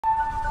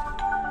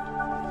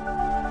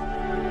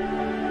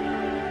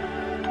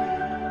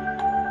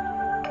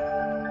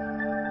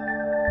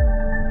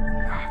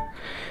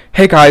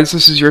Hey guys,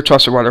 this is your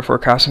trusted weather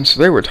forecast, and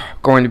today we're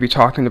going to be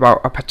talking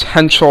about a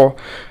potential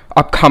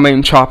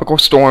upcoming tropical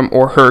storm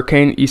or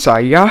hurricane,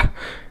 Isaias.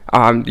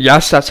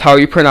 Yes, that's how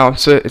you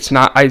pronounce it. It's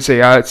not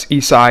Isaiah, it's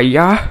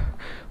Isaias,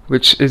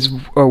 which is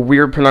a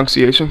weird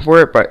pronunciation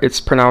for it, but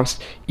it's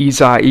pronounced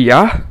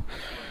Isaias.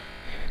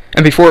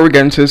 And before we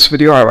get into this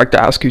video, I'd like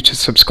to ask you to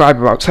subscribe.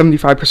 About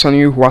 75% of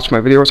you who watch my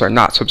videos are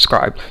not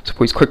subscribed. So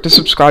please click the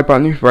subscribe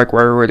button if you like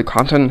weather-related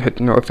content and hit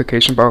the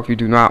notification bell if you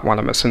do not want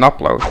to miss an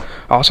upload.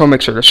 Also,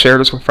 make sure to share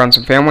this with friends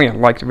and family and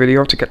like the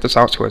video to get this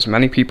out to as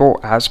many people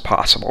as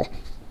possible.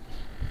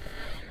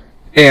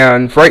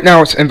 And right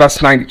now it's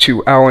Invest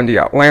 92L in the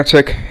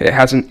Atlantic. It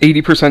has an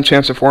 80%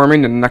 chance of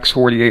forming in the next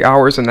 48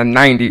 hours and then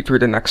 90 through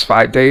the next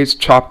 5 days.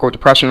 Tropical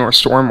depression or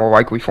storm will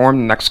likely form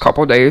in the next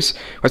couple days.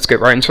 Let's get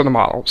right into the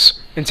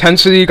models.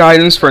 Intensity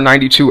guidance for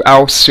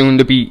 92L, soon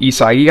to be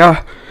Isaias.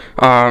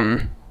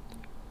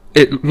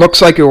 It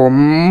looks like it will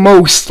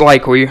most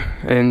likely,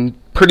 and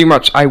pretty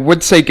much I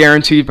would say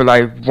guaranteed, but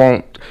I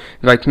won't,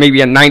 like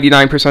maybe a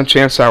 99%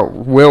 chance that it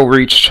will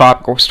reach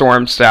tropical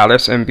storm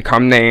status and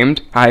become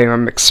named. I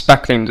am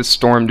expecting the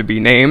storm to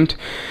be named.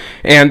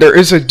 And there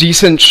is a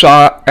decent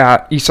shot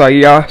at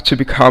Isaias to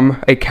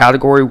become a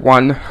Category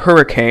 1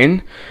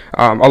 hurricane,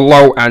 a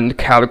low-end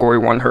Category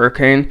 1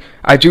 hurricane.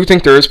 I do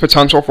think there is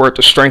potential for it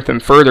to strengthen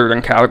further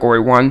than Category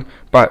 1,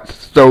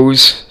 but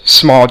those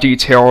small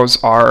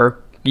details are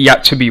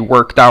yet to be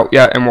worked out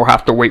yet, and we'll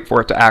have to wait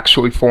for it to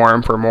actually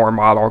form for more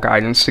model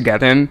guidance to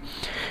get in.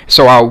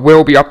 So I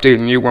will be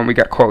updating you when we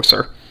get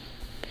closer.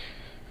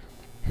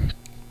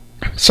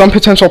 Some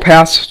potential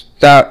paths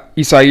that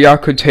Isaias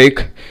could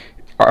take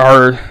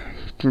are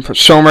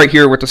shown right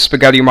here with the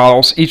spaghetti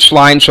models. Each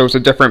line shows a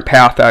different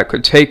path that it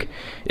could take.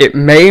 It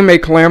may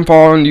make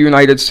landfall in the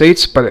United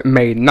States, but it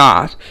may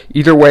not.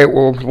 Either way, it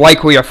will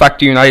likely affect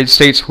the United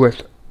States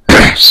with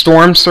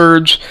storm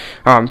surge,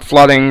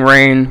 flooding,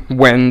 rain,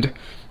 wind.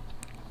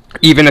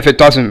 Even if it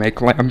doesn't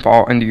make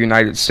landfall in the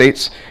United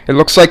States, it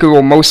looks like it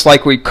will most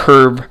likely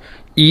curve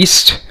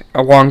east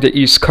along the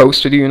east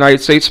coast of the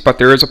United States, but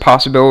there is a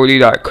possibility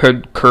that it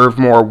could curve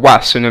more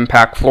west and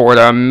impact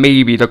Florida,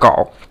 maybe the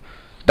Gulf.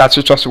 That's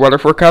your trusted weather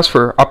forecast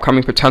for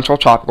upcoming potential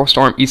tropical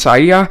storm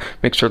Isaias.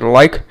 Make sure to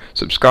like,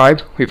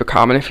 subscribe, leave a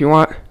comment if you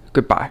want.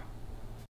 Goodbye.